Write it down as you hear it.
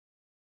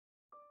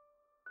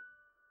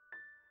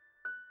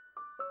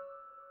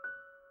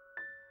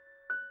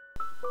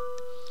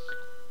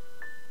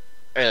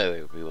Hello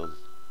everyone,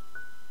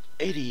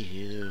 Eddie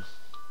here,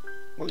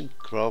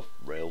 Minecraft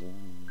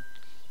Realm.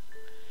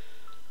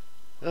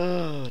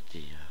 Oh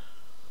dear.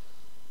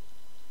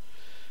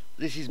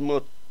 This is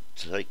my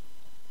take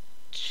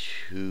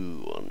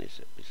 2 on this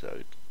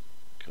episode,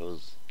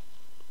 because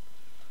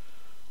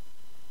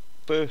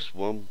first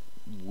one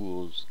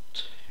was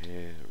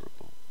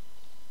terrible.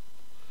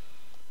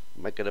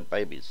 Make it a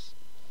babies.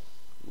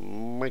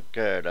 Make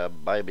it a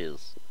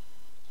babies.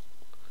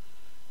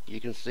 You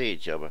can see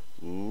each other.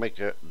 Make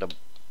it the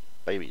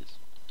babies.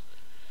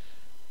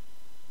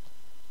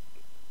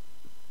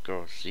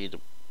 Go see the.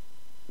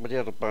 Where the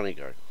other bunny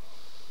go?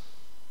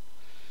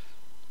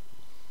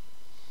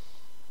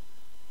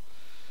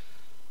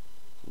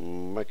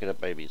 Make it a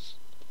babies.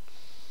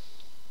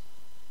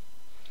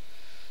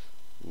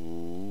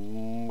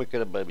 Make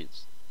it a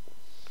babies.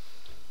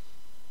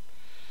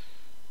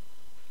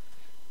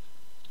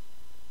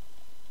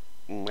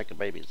 Make a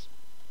babies.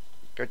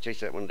 Go chase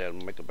that one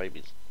down. Make a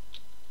babies.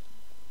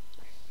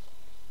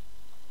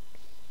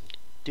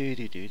 Do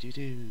do do do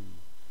do.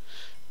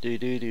 Do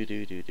do do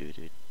do do do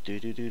do do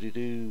do do do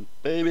do.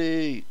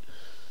 Baby.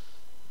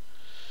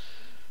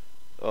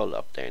 I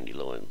love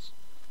dandelions.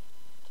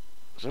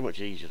 So much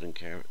easier than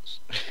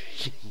carrots.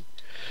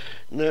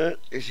 No,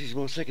 this is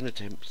my second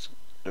attempt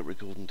at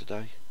recording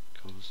today,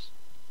 because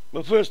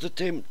my first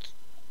attempt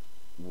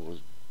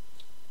was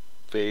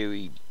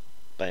very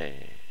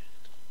bad.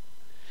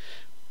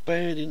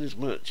 Bad in as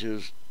much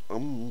as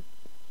I'm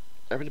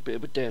having a bit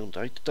of a down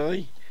day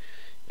today,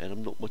 and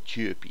I'm not my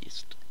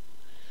chirpiest.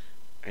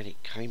 And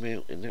it came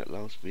out in that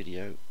last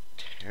video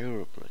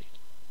terribly.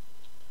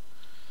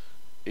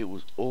 It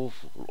was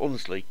awful.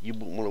 Honestly, you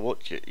wouldn't want to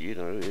watch it, you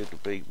know.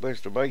 It'd be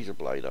best a razor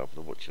blade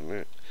after watching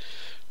that.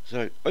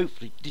 So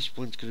hopefully this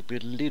one's going to be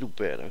a little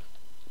better.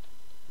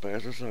 But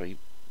as I say,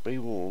 be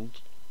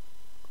warned,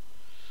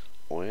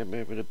 I am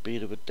having a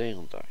bit of a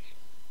down day.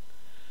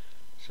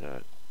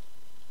 So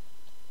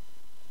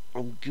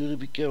I'm going to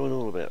be going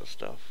on about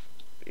stuff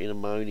in a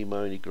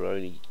moany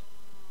groany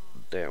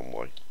down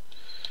way.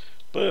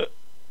 But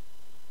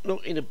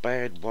not in a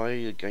bad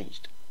way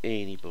against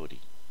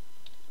anybody.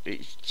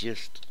 It's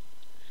just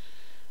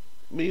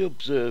me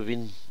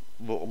observing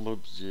what I'm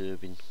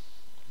observing.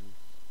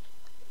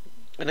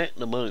 And at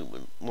the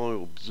moment, my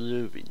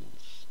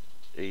observings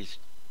is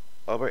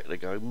I've had to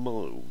go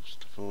miles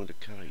to find a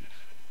cave.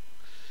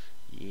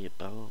 Yeah,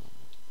 bar.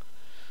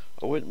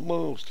 I went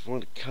miles to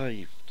find a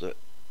cave that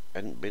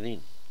hadn't been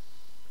in,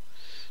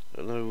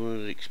 that no one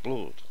had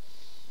explored.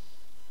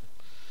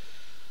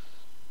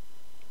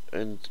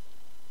 And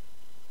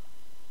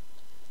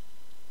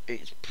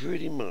it's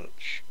pretty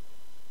much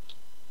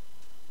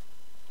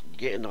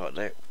getting like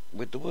that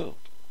with the world.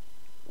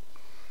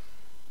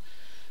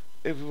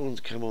 Everyone's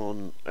come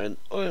on, and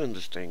I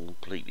understand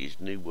completely it's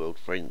New World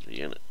frenzy,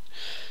 innit?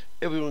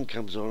 Everyone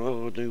comes on,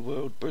 oh, New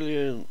World,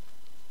 brilliant.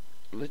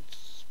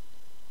 Let's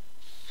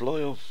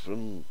fly off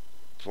and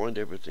find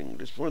everything.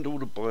 Let's find all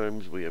the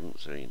biomes we haven't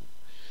seen.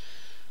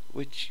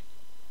 Which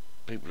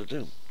people are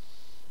doing.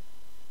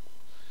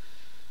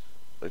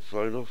 They've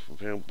flown off and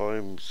found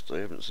biomes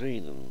they haven't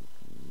seen, and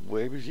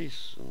where is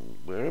this, and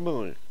where am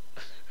I?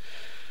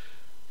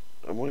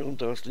 Am I on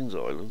Darslyn's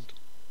Island?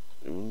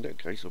 In that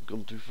case, I've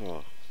gone too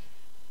far.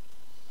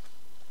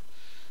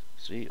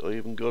 See, I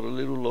even got a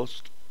little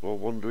lost while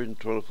wandering,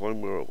 trying to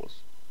find where I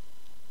was.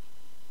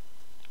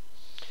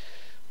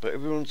 But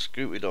everyone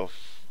scooted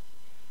off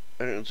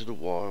out into the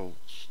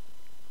wilds,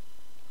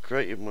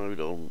 creative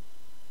mode on,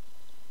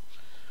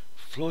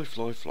 fly,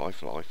 fly, fly,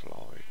 fly,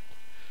 fly.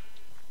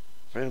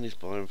 Found this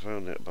biome,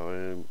 found that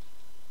biome,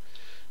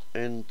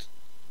 and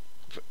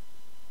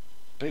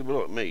people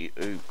like me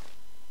who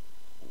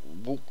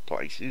walk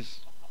places,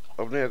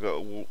 I've now got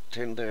to walk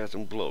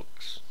 10,000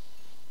 blocks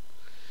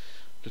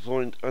to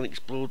find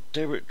unexplored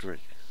territory,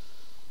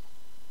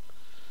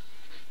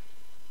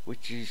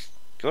 which is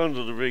kind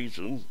of the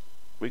reason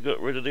we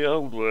got rid of the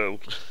old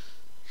world,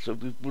 so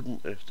we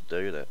wouldn't have to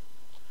do that.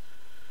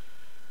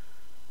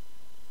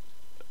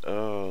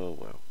 Oh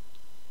well.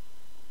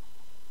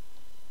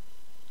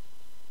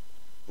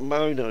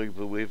 Moan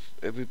over with,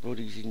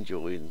 everybody's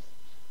enjoying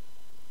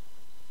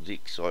the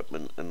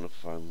excitement and the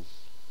fun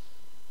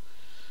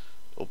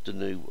of the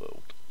new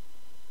world,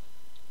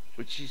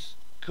 which is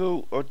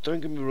cool.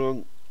 Don't get me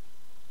wrong,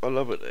 I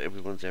love it that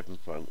everyone's having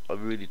fun. I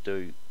really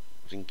do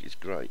think it's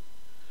great.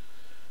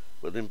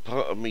 But then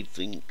part of me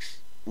thinks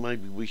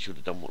maybe we should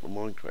have done what the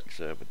Minecraft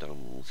server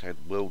done, was had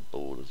world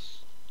borders.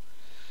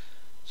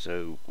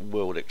 So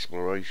world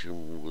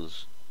exploration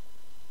was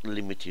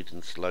limited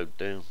and slowed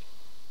down.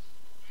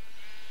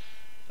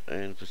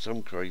 And for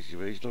some crazy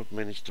reason I've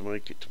managed to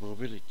make it to my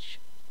village.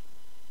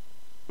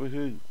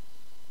 Woohoo!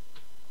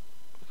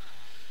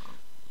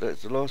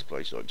 That's the last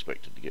place I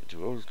expected to get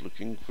to. I was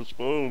looking for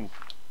spawn.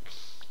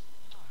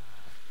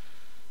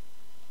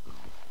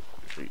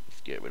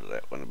 Let's get rid of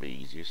that one, it'll be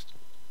easiest.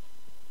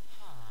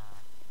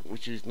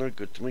 Which is no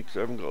good to me because I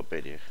haven't got a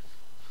bed here.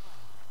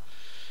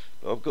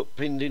 But I've got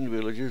pinned in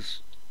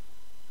villagers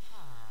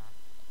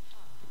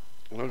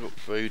And I've got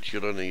food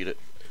should I need it.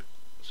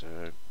 So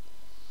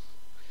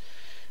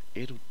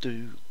it'll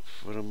do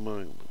for a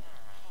moment.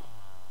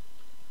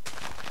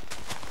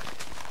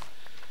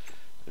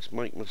 Let's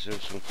make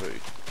myself some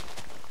food.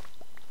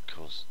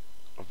 Because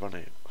I've run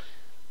out.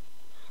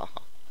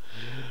 Haha.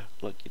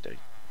 Like you do.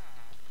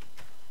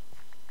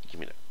 Give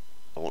me that.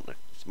 I want that.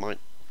 It's mine.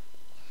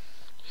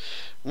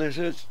 Now,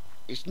 so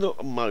it's not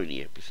a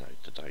moany episode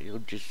today.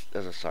 I'm just,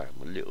 as I say,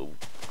 I'm a little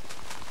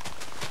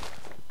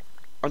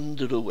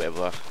under the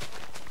weather,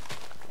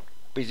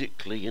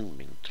 physically and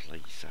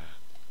mentally. So,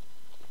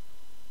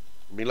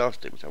 my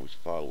last episode was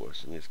far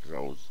worse than this because I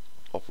was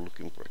off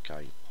looking for a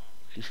cave,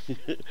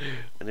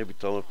 and every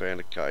time I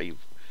found a cave,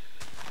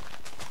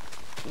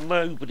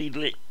 nobody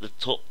lit the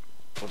top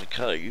of the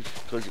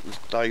cave because it was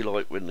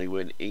daylight when they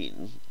went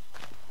in.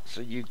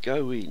 So you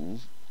go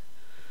in.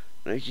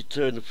 And as you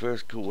turn the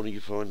first corner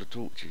you find the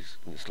torches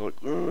and it's like,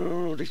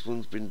 oh, this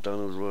one's been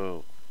done as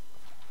well.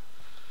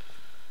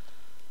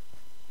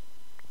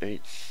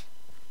 It's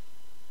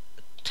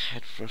a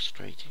tad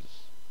frustrating.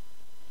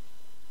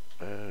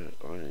 I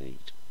need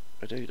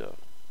a doodah.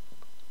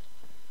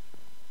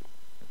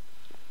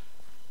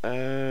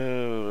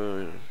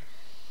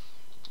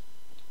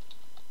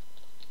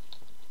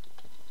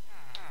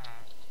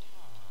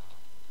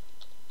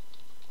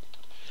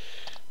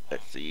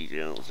 That's the easy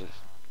answer.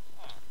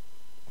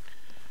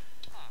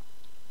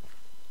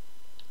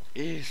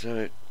 Yeah,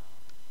 so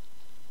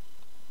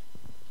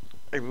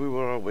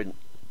everywhere I went,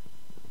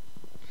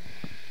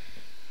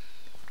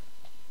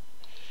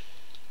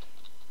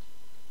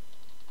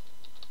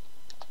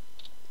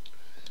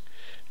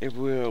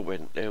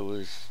 there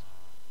was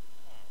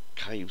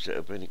caves that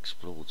have been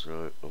explored.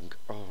 So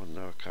oh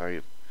no, a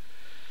cave.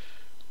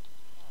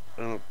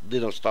 And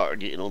then I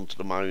started getting onto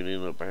the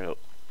moaning about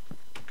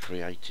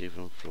creative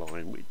and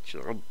flying, which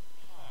I'm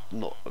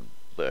not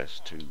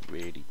averse to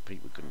really.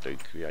 People can do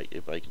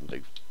creative, they can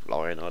do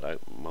flying, I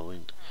don't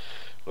mind.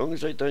 As long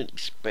as they don't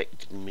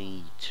expect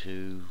me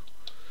to.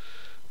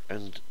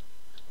 And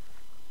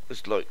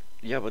it's like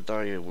the other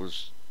day I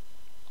was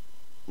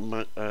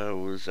not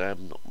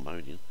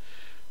moaning.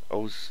 I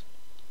was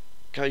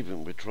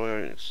caving with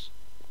Tryonus,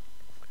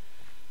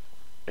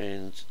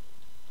 and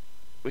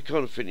we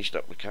kind of finished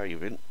up the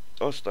caving.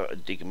 I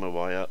started digging my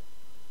way up.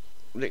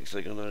 Next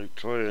thing I know,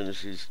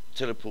 Tryonus is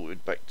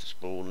teleported back to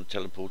spawn and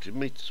teleported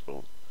me to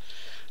spawn.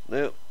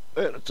 Now,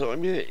 at the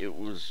time, yeah, it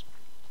was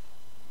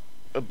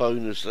a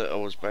bonus that I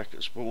was back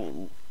at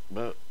spawn,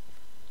 but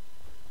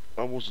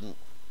I wasn't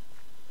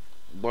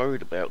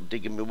worried about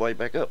digging my way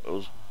back up. I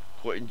was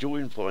quite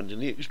enjoying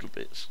finding the extra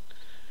bits.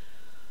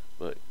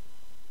 But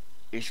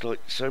it's like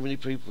so many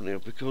people now,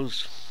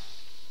 because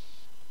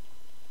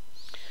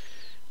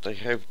they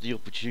have the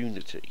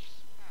opportunity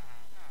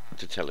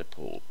to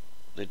teleport,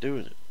 they're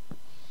doing it.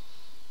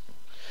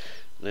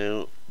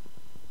 Now,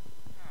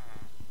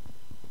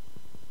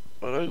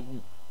 I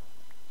don't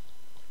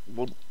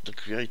want the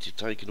creative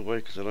taken away,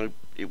 because I know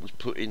it was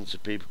put in so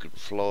people could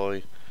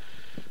fly,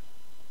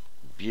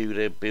 view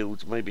their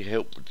builds, maybe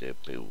help with their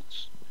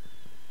builds.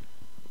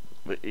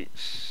 But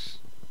it's,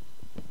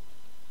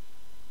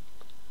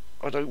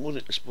 I don't want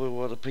it to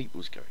spoil other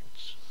people's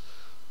games.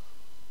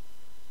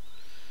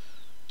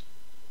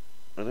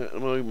 And at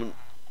the moment,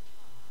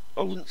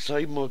 I wouldn't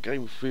say my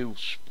game feels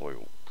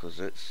spoiled, because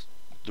that's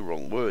the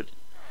wrong word.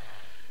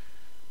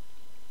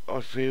 I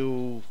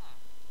feel,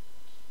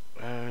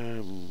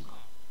 how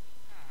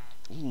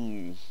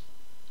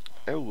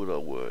would I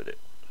word it?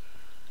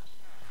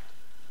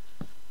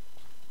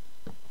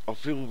 I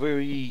feel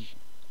very,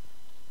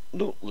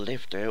 not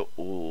left out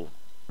or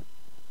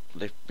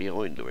left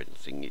behind or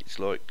anything. It's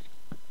like,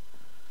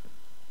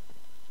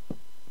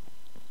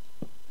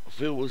 I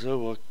feel as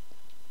though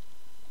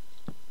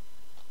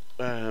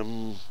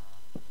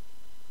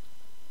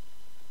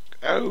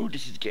oh,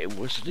 this is getting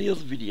worse than the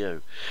other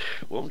video.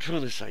 What I'm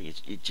trying to say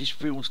is, it just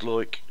feels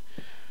like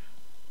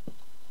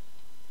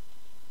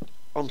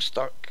I'm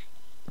stuck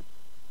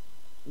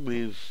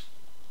with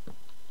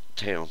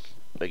town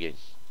again,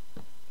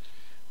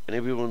 and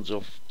everyone's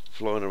off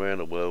flying around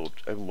the world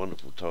having a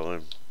wonderful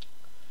time,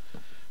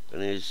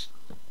 and there's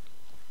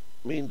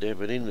me and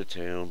Devon in the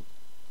town.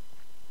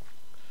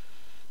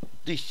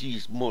 This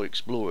is my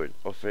exploring.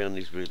 I found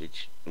this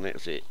village and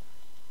that's it.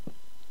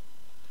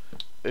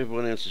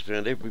 Everyone else has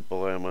found every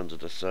biome under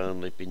the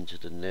sun. They've been to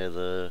the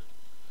nether,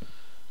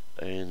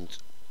 and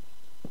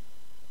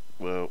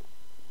well,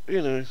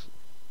 you know,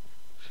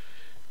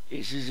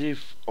 it's as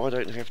if I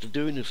don't have to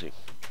do anything.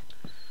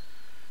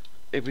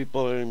 Every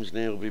biome's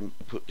now been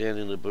put down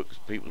in the books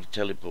for people to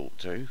teleport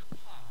to.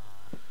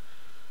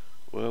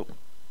 Well,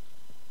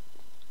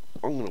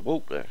 I'm going to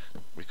walk there,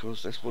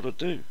 because that's what I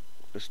do.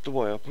 That's the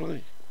way I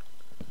play.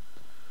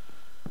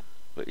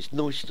 But it's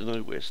nice to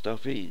know where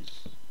stuff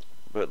is.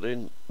 But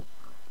then,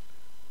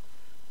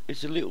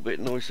 it's a little bit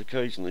nice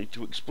occasionally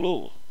to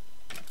explore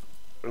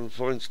and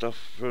find stuff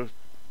for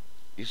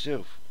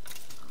yourself.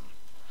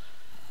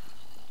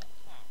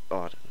 I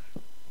don't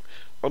know.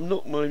 I'm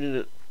not moaning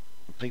at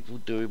people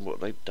doing what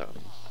they've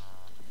done.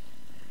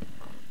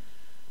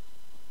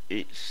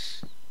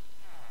 it's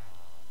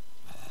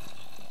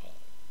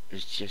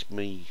just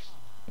me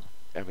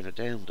having a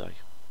down day.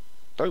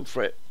 Don't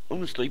fret.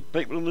 Honestly,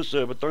 people on the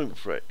server, don't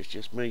fret. It's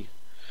just me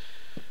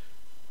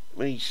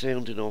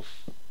sounding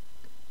off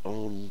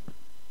on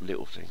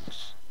little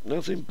things.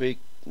 Nothing big,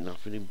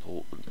 nothing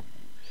important.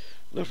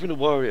 Nothing to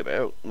worry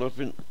about,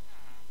 nothing...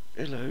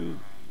 Hello.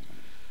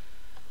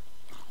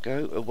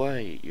 Go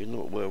away, you're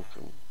not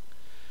welcome.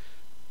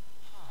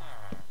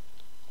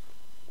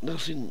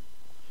 Nothing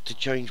to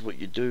change what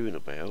you're doing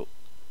about.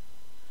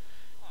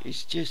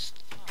 It's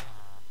just...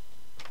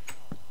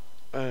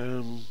 I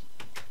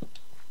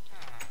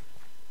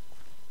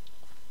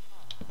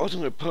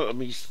don't know, part of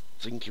me's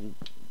thinking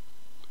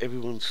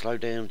everyone slow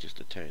down just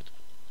a tad.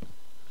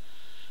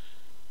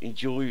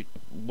 Enjoy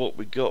what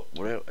we got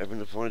without having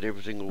to find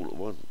everything all at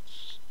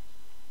once.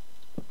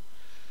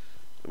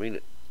 I mean,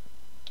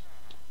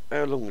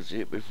 how long is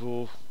it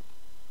before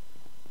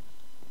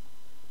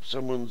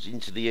someone's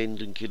into the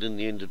end and killing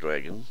the Ender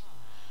Dragon,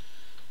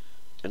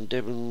 and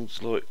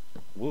Devon's like,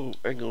 well,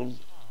 hang on,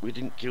 we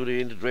didn't kill the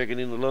Ender Dragon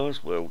in the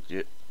last world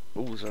yet.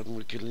 All of a sudden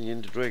we're killing the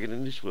Ender Dragon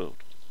in this world.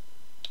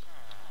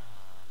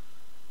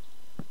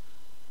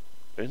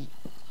 And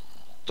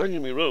don't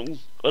get me wrong,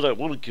 I don't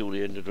want to kill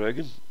the Ender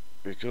Dragon,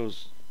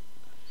 because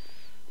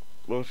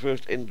my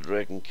first Ender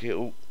Dragon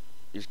kill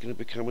is going to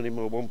be coming in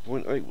my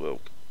 1.8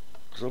 world,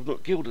 because I've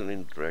not killed an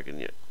Ender Dragon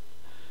yet.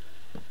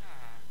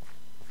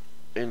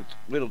 And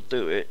when I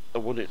do it, I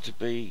want it to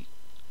be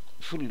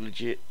fully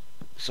legit,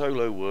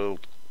 solo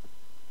world,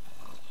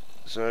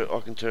 so I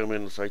can turn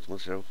around and say to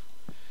myself,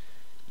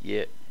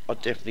 yeah,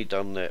 I've definitely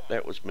done that,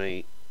 that was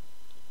me,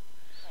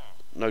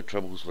 no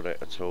troubles with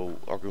that at all,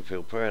 I can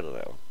feel proud of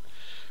that one.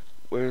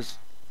 Whereas,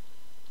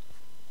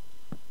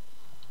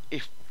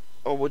 if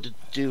I were to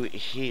do it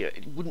here,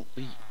 it wouldn't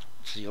be,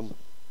 see,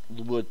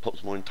 the word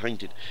pops mine,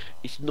 tainted.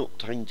 It's not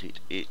tainted,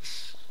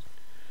 it's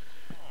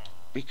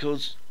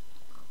because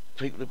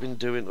people have been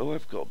doing, oh,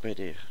 I've got a bed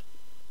here,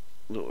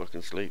 look, I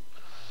can sleep,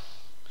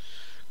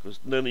 because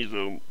Nanny's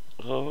on,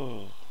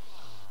 oh,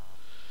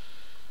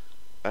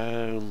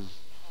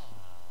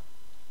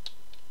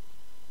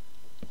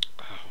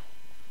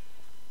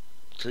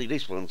 see,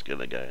 this one's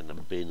gonna go in the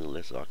bin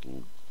unless I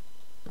can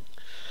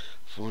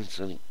find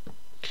something,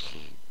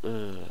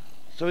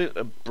 something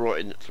to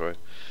brighten it through.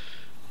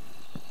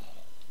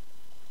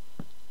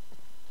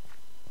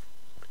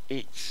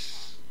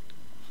 It's,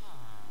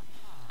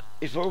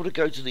 if I were to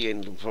go to the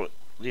end and fight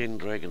the End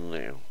Dragon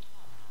now,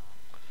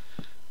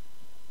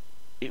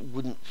 it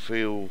wouldn't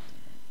feel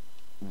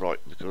right,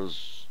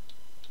 because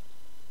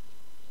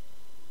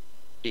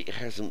it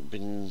hasn't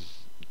been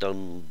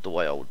done the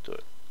way I would do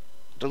it.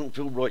 Doesn't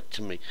feel right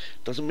to me.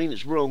 Doesn't mean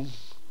it's wrong,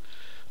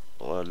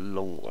 by a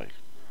long way.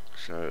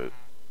 So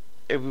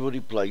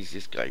everybody plays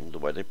this game the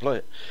way they play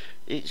it.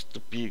 It's the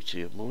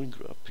beauty of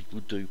Minecraft.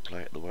 People do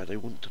play it the way they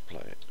want to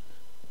play it.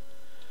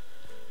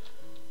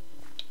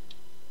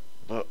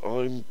 But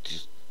I'm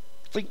just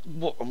think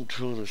what I'm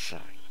trying to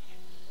say.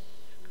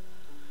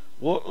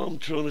 What I'm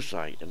trying to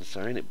say, and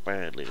saying it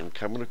badly and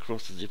coming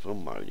across as if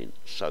I'm moaning,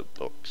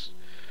 soapbox,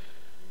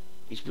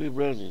 is we're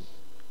running.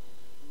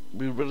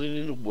 We're running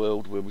in a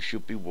world where we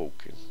should be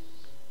walking.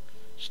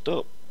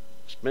 Stop.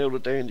 Smell the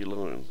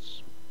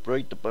dandelions.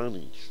 Braid the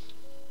bunnies.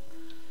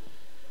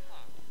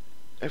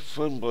 Have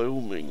fun by all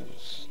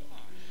means.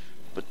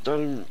 But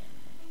don't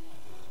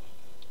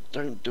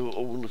do it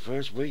all in the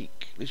first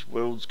week. This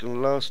world's going to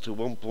last till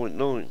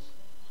 1.9.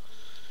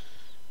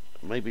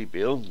 Maybe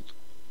beyond.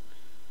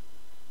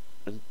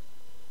 And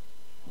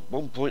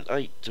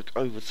 1.8 took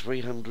over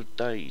 300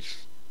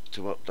 days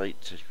to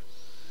update to.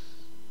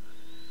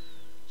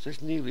 So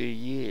it's nearly a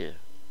year.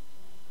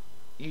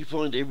 You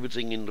find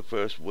everything in the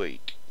first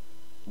week.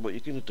 What are you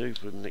going to do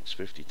for the next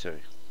 52?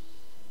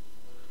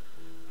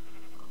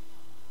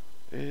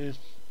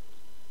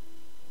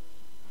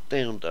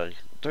 Down day.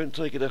 Don't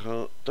take it to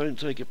heart. Don't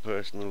take it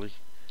personally.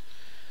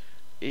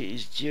 It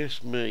is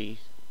just me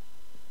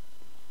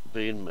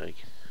being me.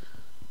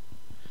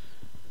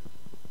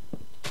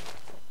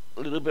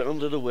 A little bit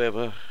under the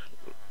weather.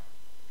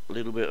 A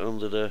little bit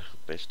under the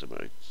best of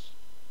moods.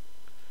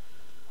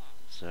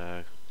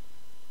 So,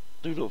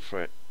 do not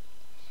fret.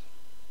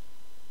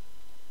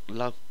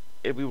 Love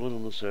everyone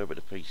on the server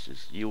to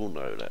pieces. You all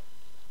know that.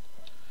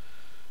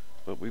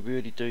 But we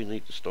really do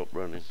need to stop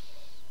running.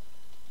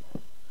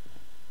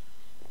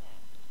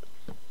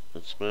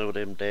 And smell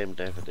them damn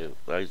daffodils,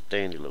 those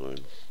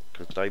dandelions,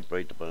 because they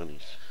breed the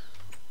bunnies.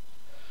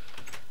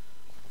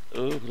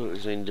 Oh, look,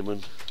 there's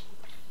Enderman.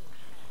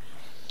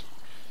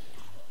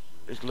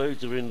 There's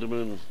loads of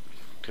Enderman.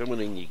 Come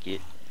on in, you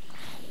git.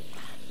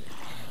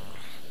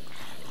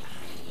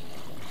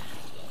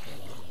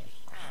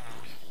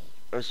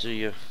 I see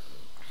you.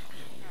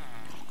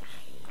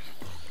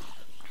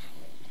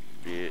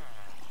 Yeah.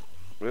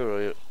 Where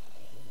are you?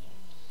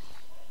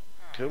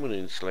 Come on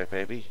in, slap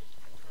happy.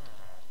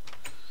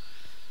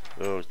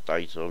 Oh, it's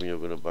daytime, you're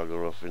gonna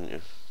bugger off, aren't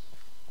you?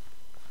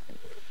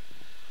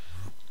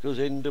 Because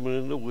Enderman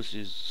and the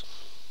wusses.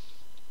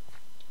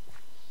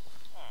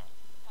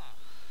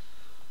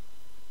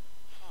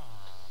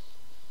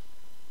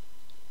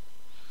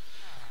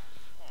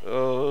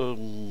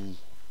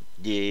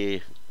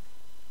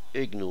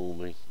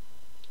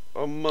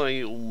 I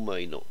may or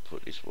may not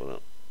put this one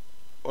up.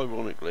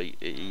 Ironically,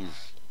 it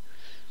is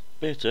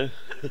better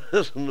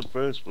than the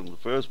first one. The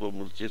first one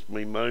was just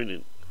me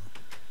moaning.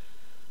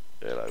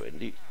 Hello,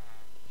 Andy.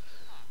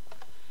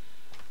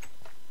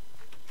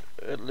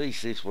 At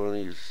least this one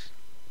is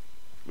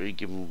me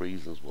giving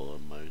reasons why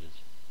I'm moaning.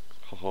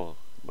 Haha,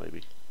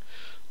 maybe.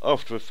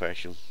 After a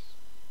fashion.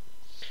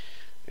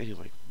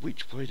 Anyway,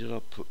 which way did I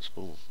put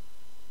spawn?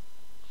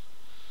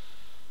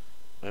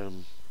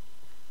 Do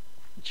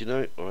you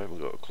know? I haven't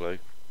got a clue.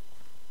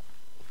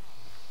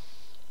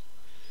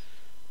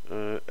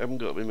 Haven't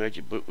got my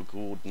magic book with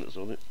coordinates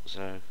on it,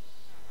 so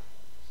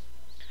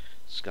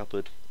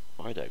scuppered.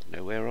 I don't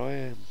know where I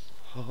am.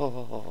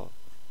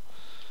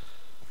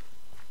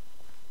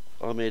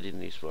 I'm heading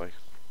this way.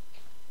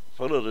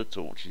 Follow the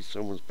torches.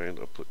 Someone's bound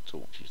to put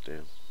torches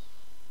down.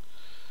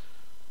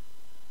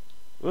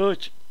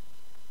 Right,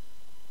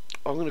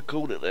 I'm going to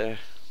call it there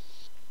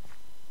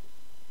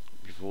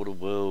before the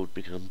world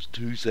becomes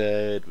too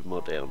sad with my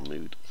down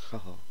mood.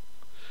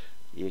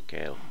 Yeah,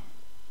 cow.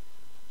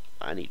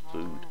 I need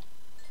food.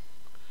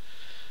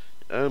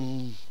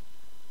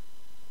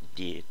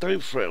 Yeah,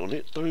 don't fret on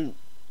it. Don't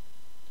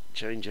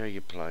change how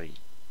you play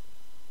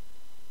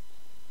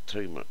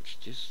too much.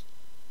 Just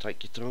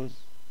take your time.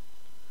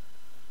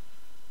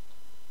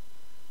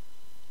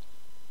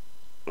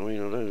 I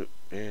mean, I don't.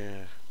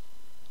 Yeah.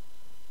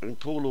 I mean,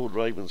 poor Lord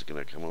Raven's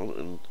going to come on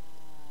and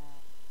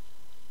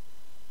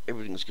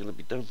everything's going to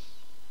be done.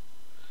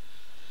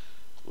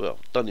 Well,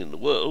 done in the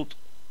world.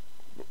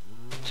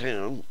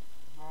 Town,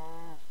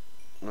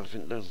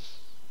 nothing done.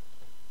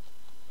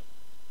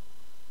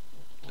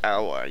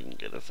 Oh, I ain't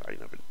going to say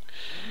nothing.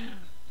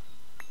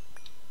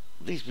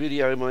 This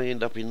video may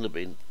end up in the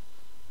bin.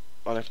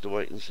 I'll have to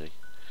wait and see.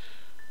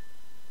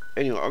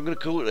 Anyway, I'm going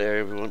to call it there,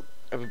 everyone.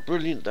 Have a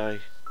brilliant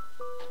day.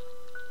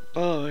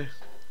 Bye.